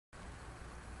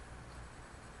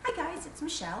guys, it's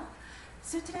Michelle.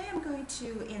 So today I'm going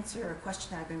to answer a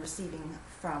question that I've been receiving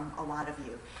from a lot of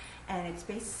you. And it's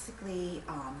basically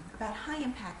about high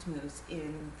impact moves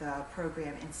in the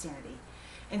program Insanity.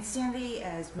 Insanity,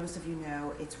 as most of you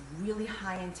know, it's really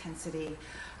high intensity.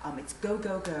 It's go,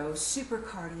 go, go, super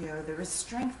cardio. There is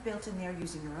strength built in there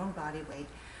using your own body weight,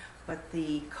 but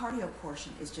the cardio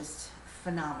portion is just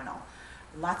phenomenal.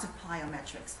 Lots of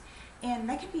plyometrics. And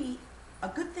that can be a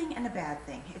good thing and a bad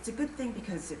thing. It's a good thing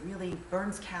because it really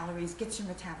burns calories, gets your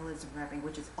metabolism revving,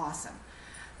 which is awesome.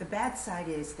 The bad side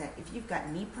is that if you've got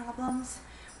knee problems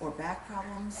or back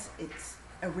problems, it's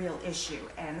a real issue.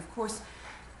 And of course,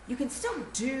 you can still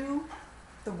do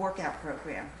the workout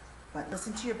program, but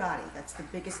listen to your body. That's the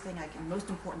biggest thing most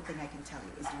important thing I can tell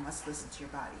you is you must listen to your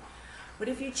body. But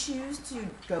if you choose to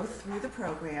go through the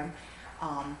program,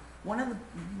 one of the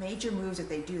major moves that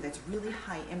they do that's really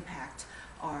high impact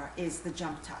is the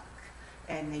jump tuck.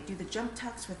 And they do the jump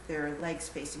tucks with their legs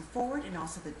facing forward and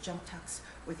also the jump tucks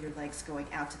with your legs going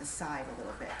out to the side a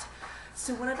little bit.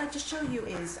 So what I'd like to show you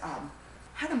is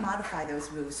how to modify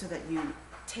those moves so that you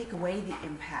take away the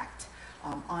impact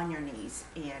on your knees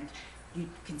and you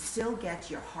can still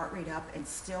get your heart rate up and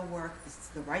still work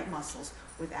the right muscles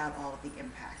without all of the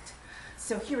impact.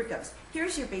 So here it goes.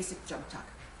 Here's your basic jump tuck.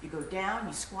 You go down,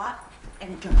 you squat,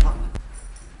 and you jump up.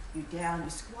 You down, you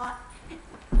squat,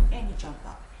 and you jump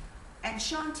up. And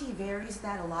Shaun T varies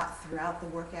that a lot throughout the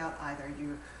workout. Either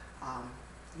you're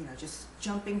just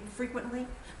jumping frequently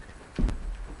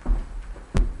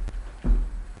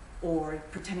or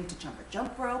pretending to jump a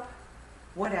jump rope,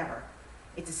 whatever.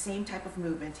 It's the same type of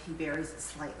movement. He varies it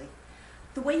slightly.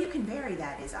 The way you can vary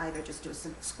that is either just do a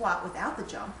simple squat without the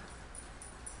jump.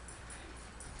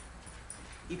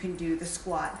 You can do the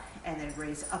squat and then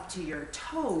raise up to your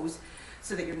toes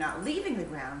so that you're not leaving the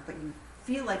ground, but you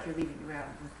feel like you're leaving the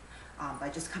ground by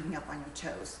just coming up on your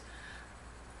toes.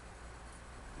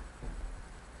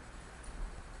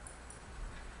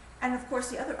 And of course,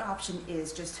 the other option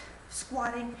is just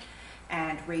squatting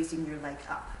and raising your leg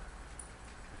up.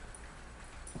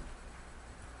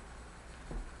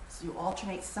 So you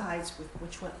alternate sides with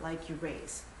which leg you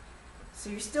raise. So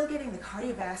you're still getting the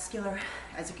cardiovascular,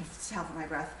 as you can tell from my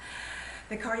breath,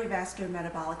 the cardiovascular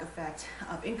metabolic effect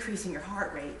of increasing your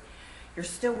heart rate. You're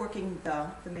still working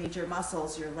the major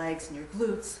muscles, your legs and your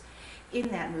glutes in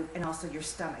that move, and also your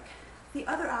stomach. The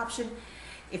other option,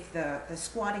 if the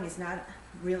squatting is not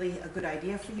really a good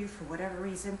idea for you for whatever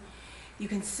reason, you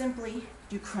can simply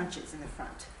do crunches in the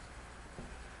front.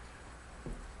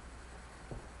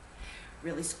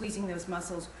 Really squeezing those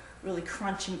muscles, really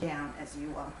crunching down as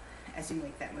you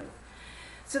make that move.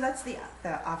 So that's the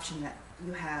option that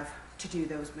you have to do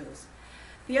those moves.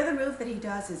 The other move that he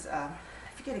does is, I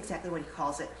forget exactly what he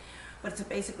calls it, but it's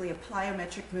basically a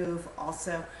plyometric move,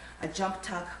 also a jump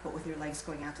tuck, but with your legs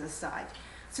going out to the side.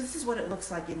 So this is what it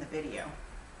looks like in the video.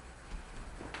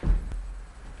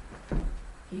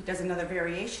 He does another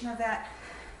variation of that,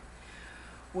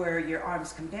 where your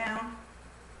arms come down,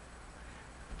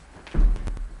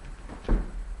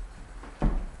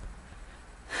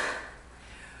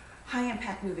 high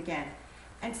impact move again.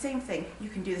 And same thing, you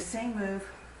can do the same move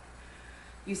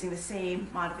using the same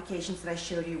modifications that I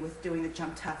showed you with doing the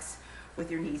jump tucks with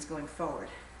your knees going forward.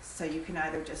 So you can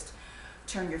either just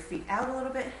turn your feet out a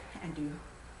little bit and do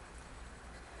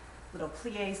little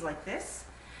pliés like this.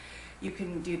 You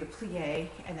can do the plié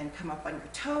and then come up on your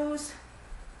toes.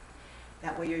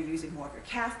 That way you're using more of your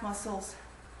calf muscles.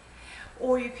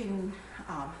 Or you can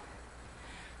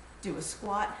do a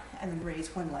squat and then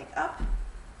raise one leg up,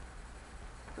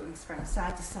 going from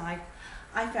side to side.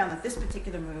 I found that this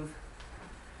particular move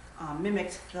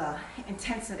mimicked the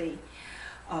intensity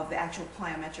of the actual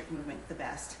plyometric movement the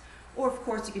best. Or of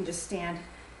course you can just stand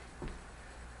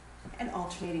and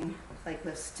alternating leg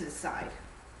lifts to the side.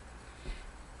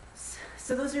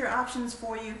 So those are your options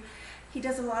for you. He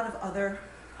does a lot of other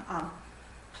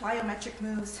plyometric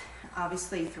moves,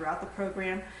 obviously throughout the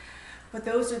program, but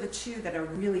those are the two that are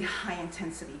really high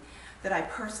intensity that I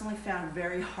personally found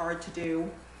very hard to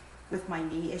do with my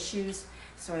knee issues,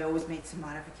 so I always made some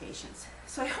modifications.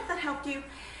 So I hope that helped you.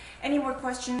 Any more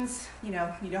questions, you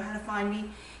know how to find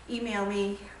me. Email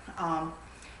me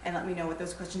and let me know what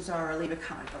those questions are or leave a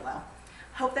comment below.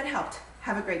 Hope that helped.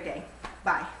 Have a great day.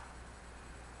 Bye.